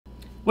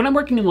When I'm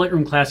working in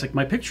Lightroom Classic,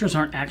 my pictures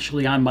aren't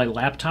actually on my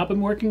laptop I'm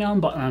working on,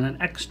 but on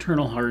an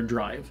external hard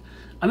drive.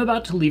 I'm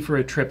about to leave for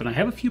a trip and I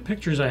have a few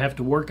pictures I have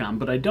to work on,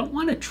 but I don't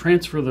want to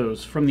transfer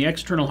those from the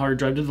external hard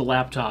drive to the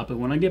laptop,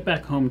 and when I get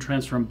back home,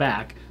 transfer them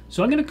back.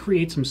 So I'm going to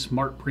create some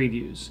smart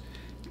previews.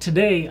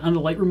 Today on the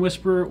Lightroom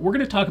Whisperer, we're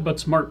going to talk about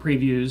smart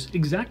previews,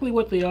 exactly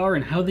what they are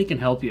and how they can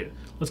help you.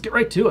 Let's get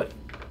right to it.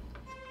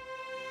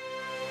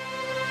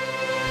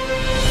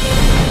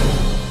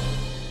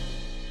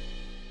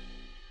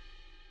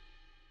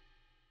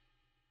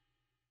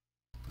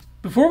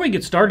 Before we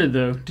get started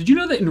though, did you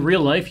know that in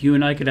real life you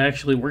and I could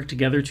actually work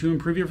together to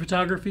improve your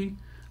photography?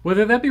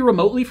 Whether that be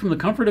remotely from the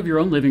comfort of your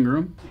own living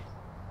room,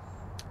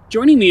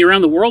 joining me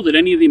around the world at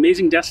any of the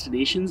amazing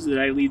destinations that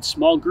I lead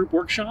small group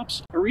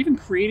workshops, or even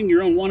creating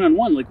your own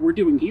one-on-one like we're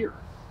doing here.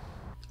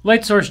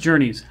 Light Source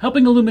Journeys,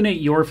 helping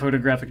illuminate your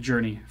photographic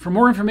journey. For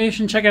more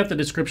information, check out the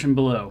description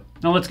below.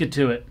 Now let's get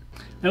to it.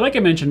 Now, like I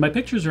mentioned, my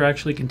pictures are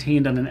actually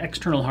contained on an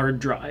external hard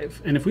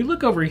drive. And if we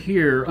look over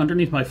here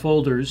underneath my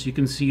folders, you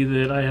can see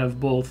that I have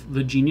both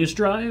the Genius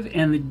drive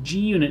and the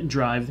G-Unit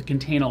drive that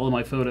contain all of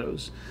my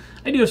photos.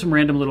 I do have some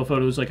random little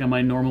photos like on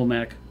my normal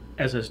Mac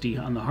SSD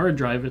on the hard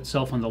drive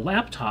itself on the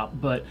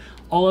laptop, but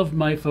all of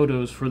my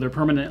photos for their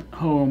permanent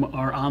home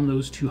are on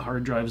those two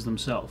hard drives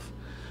themselves.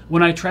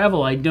 When I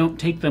travel, I don't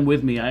take them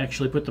with me. I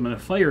actually put them in a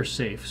fire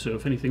safe, so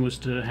if anything was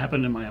to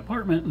happen in my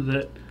apartment,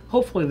 that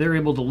hopefully they're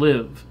able to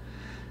live.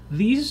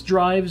 These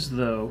drives,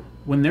 though,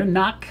 when they're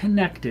not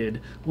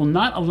connected, will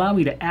not allow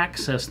me to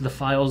access the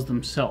files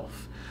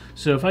themselves.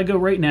 So if I go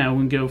right now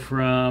and go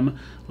from,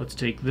 let's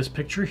take this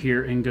picture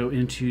here and go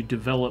into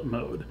develop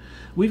mode,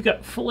 we've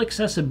got full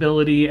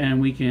accessibility and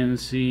we can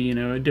see,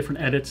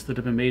 different edits that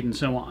have been made and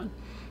so on.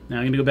 Now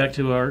I'm going to go back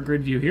to our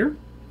grid view here.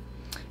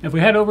 If we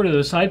head over to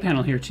the side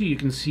panel here too, you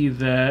can see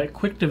that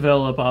quick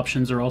develop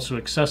options are also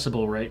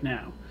accessible right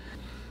now.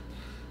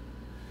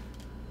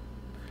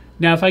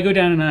 Now if I go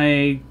down and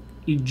I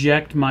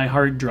eject my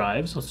hard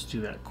drives, let's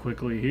do that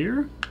quickly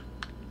here.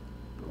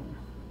 Boom.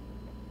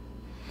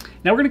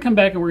 Now we're going to come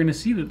back and we're going to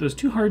see that those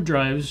two hard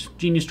drives,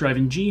 Genius Drive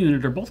and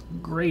G-Unit, are both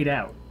grayed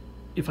out.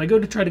 If I go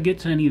to try to get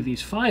to any of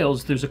these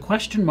files, there's a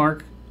question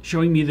mark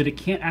showing me that it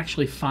can't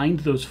actually find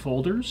those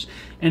folders.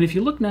 And if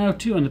you look now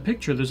too on the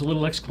picture, there's a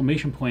little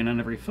exclamation point on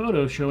every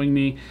photo showing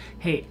me,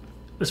 hey,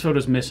 this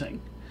photo's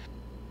missing.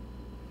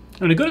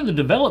 When I go to the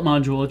develop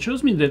module, it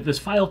shows me that this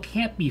file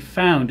can't be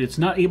found. It's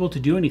not able to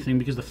do anything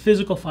because the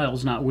physical file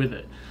is not with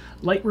it.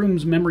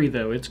 Lightroom's memory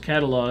though, its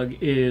catalog,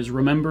 is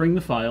remembering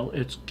the file.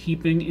 It's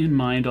keeping in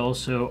mind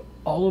also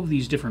all of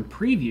these different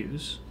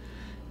previews.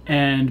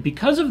 And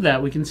because of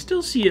that, we can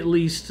still see at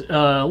least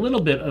a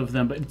little bit of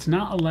them, but it's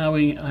not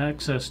allowing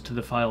access to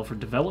the file for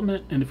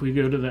development. And if we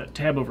go to that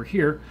tab over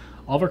here,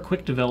 all of our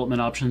quick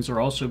development options are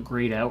also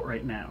grayed out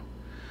right now.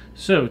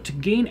 So to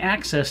gain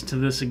access to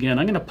this again,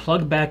 I'm going to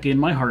plug back in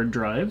my hard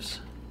drives.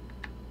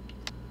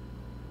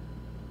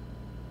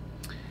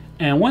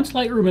 And once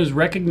Lightroom has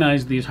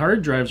recognized these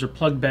hard drives are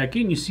plugged back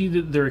in, you see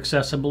that they're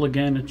accessible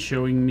again. It's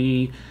showing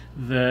me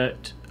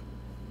that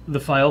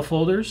the file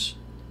folders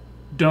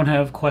don't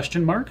have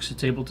question marks.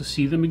 It's able to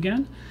see them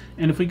again.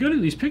 And if we go to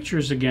these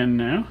pictures again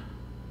now,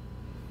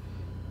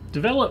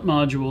 Develop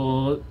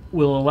module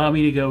will allow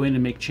me to go in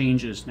and make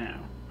changes now.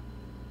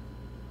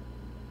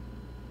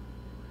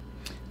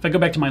 If I go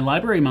back to my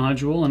library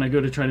module and I go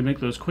to try to make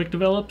those quick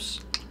develops,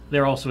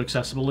 they're also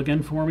accessible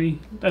again for me.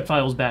 That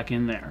file's back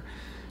in there.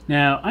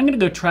 Now, I'm going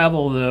to go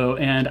travel though,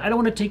 and I don't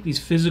want to take these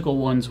physical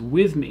ones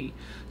with me.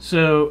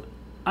 So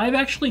I've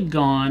actually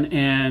gone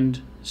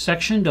and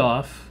sectioned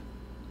off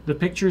the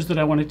pictures that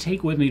I want to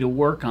take with me to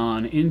work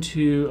on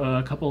into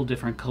a couple of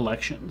different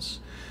collections.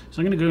 So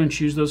I'm going to go and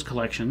choose those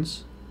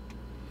collections.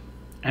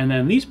 And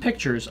then these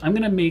pictures, I'm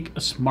going to make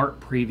a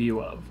smart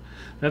preview of.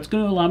 That's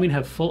going to allow me to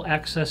have full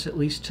access at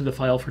least to the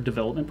file for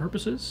development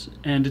purposes.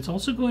 And it's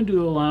also going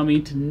to allow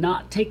me to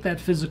not take that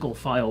physical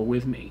file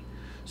with me.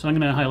 So I'm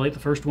going to highlight the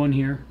first one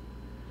here,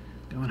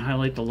 go and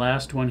highlight the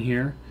last one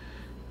here,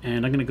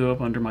 and I'm going to go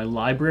up under my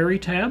library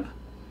tab.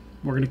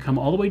 We're going to come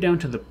all the way down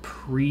to the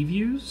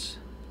previews,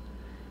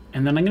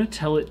 and then I'm going to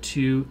tell it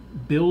to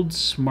build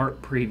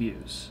smart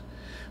previews.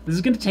 This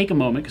is going to take a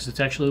moment because it's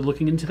actually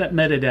looking into that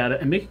metadata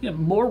and making a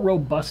more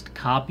robust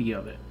copy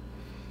of it.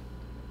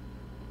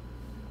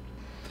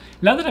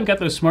 Now that I've got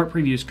those smart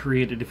previews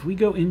created, if we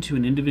go into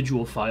an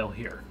individual file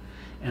here,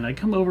 and I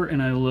come over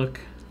and I look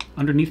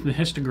underneath the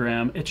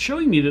histogram, it's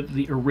showing me that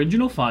the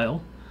original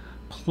file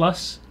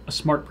plus a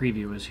smart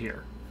preview is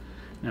here.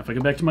 Now if I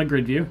go back to my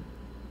grid view,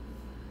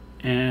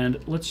 and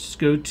let's just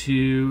go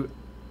to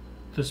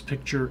this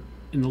picture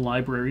in the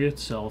library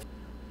itself.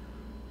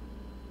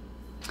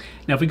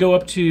 Now if we go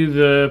up to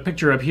the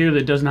picture up here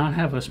that does not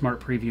have a smart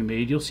preview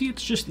made, you'll see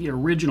it's just the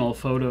original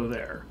photo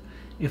there.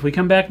 If we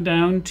come back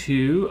down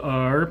to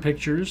our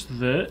pictures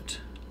that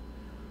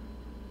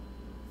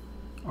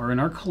are in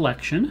our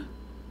collection,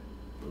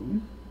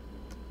 boom,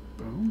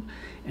 boom,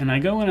 and I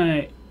go and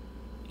I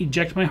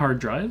eject my hard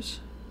drives,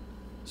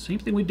 same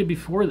thing we did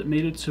before that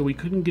made it so we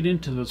couldn't get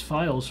into those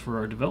files for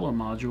our develop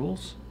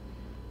modules.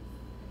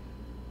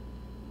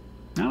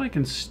 now I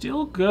can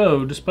still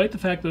go, despite the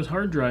fact those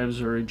hard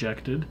drives are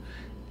ejected,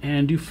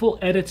 and do full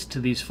edits to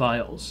these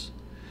files.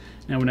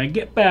 Now when I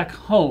get back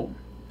home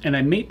and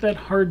I make that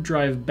hard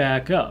drive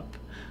back up,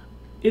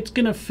 it's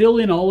going to fill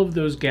in all of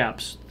those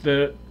gaps.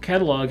 The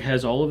catalog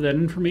has all of that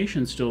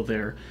information still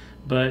there,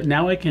 but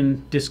now I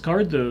can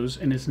discard those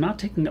and it's not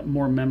taking up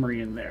more memory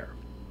in there.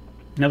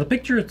 Now the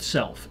picture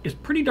itself is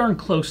pretty darn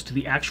close to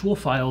the actual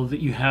file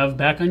that you have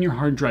back on your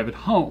hard drive at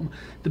home.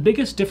 The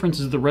biggest difference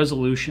is the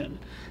resolution.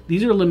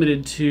 These are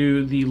limited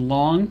to the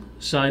long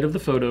side of the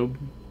photo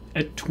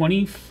at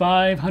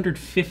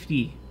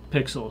 2550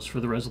 pixels for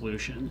the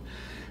resolution.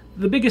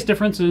 The biggest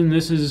difference in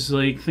this is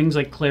things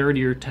like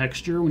clarity or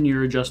texture when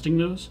you're adjusting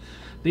those.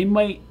 They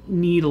might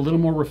need a little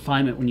more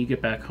refinement when you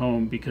get back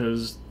home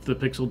because the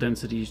pixel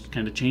density's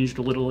kind of changed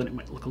a little and it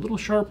might look a little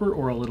sharper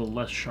or a little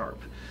less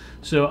sharp.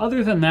 So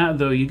other than that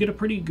though, you get a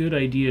pretty good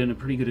idea and a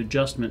pretty good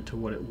adjustment to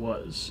what it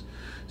was.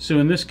 So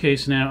in this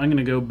case now, I'm going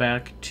to go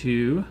back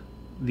to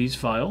these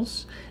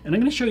files and I'm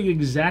going to show you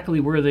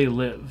exactly where they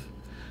live.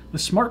 The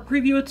Smart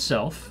Preview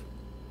itself,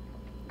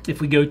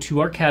 if we go to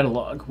our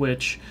catalog,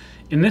 which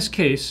in this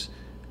case,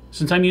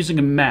 since I'm using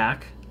a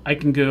Mac, I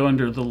can go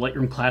under the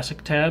Lightroom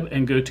Classic tab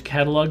and go to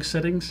Catalog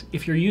Settings.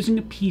 If you're using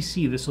a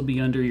PC, this will be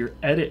under your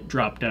Edit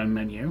drop-down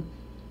menu.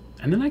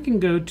 And then I can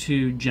go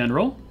to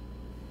General,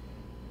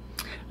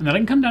 and then I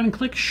can come down and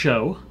click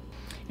Show.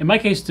 In my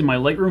case, it's in my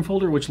Lightroom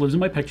folder, which lives in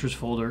my Pictures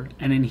folder.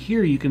 And in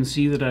here, you can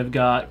see that I've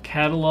got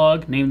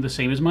Catalog, named the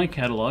same as my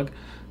catalog,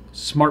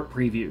 Smart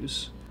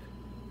Previews.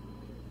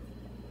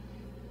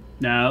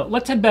 Now,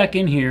 let's head back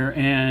in here,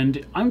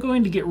 and I'm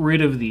going to get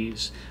rid of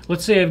these.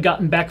 Let's say I've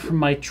gotten back from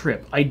my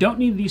trip. I don't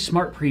need these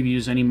Smart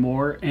Previews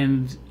anymore,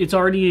 and it's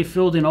already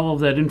filled in all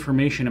of that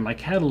information in my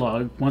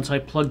catalog. Once I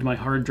plugged my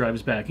hard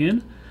drives back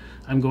in,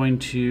 I'm going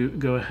to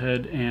go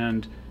ahead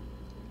and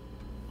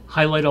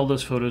highlight all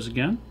those photos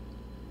again.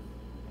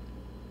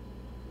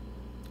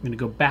 I'm going to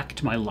go back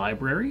to my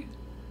library,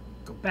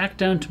 go back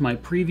down to my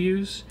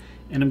previews,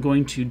 and I'm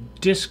going to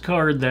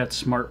discard that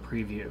Smart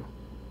Preview.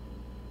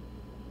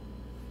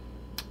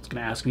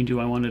 Going to ask me, do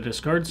I want to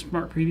discard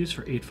Smart Previews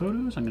for 8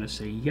 photos? I'm going to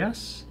say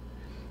yes.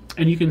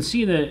 And you can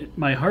see that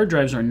my hard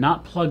drives are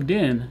not plugged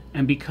in,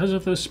 and because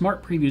of those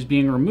Smart Previews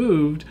being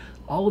removed,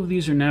 all of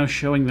these are now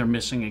showing they're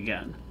missing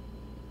again.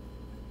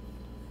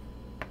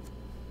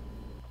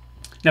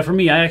 Now for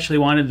me, I actually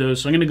wanted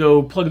those, so I'm going to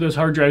go plug those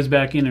hard drives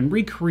back in and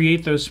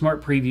recreate those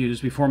Smart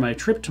Previews before my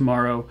trip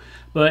tomorrow,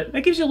 but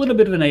that gives you a little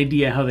bit of an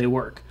idea how they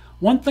work.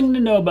 One thing to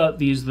know about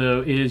these,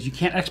 though, is you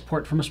can't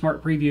export from a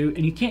Smart Preview,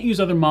 and you can't use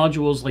other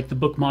modules like the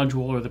book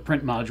module or the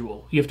print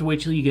module. You have to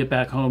wait till you get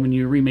back home and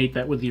you remake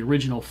that with the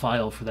original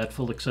file for that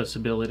full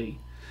accessibility.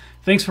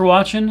 Thanks for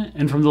watching,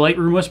 and from the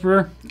Lightroom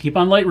Whisperer, keep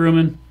on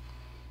Lightrooming.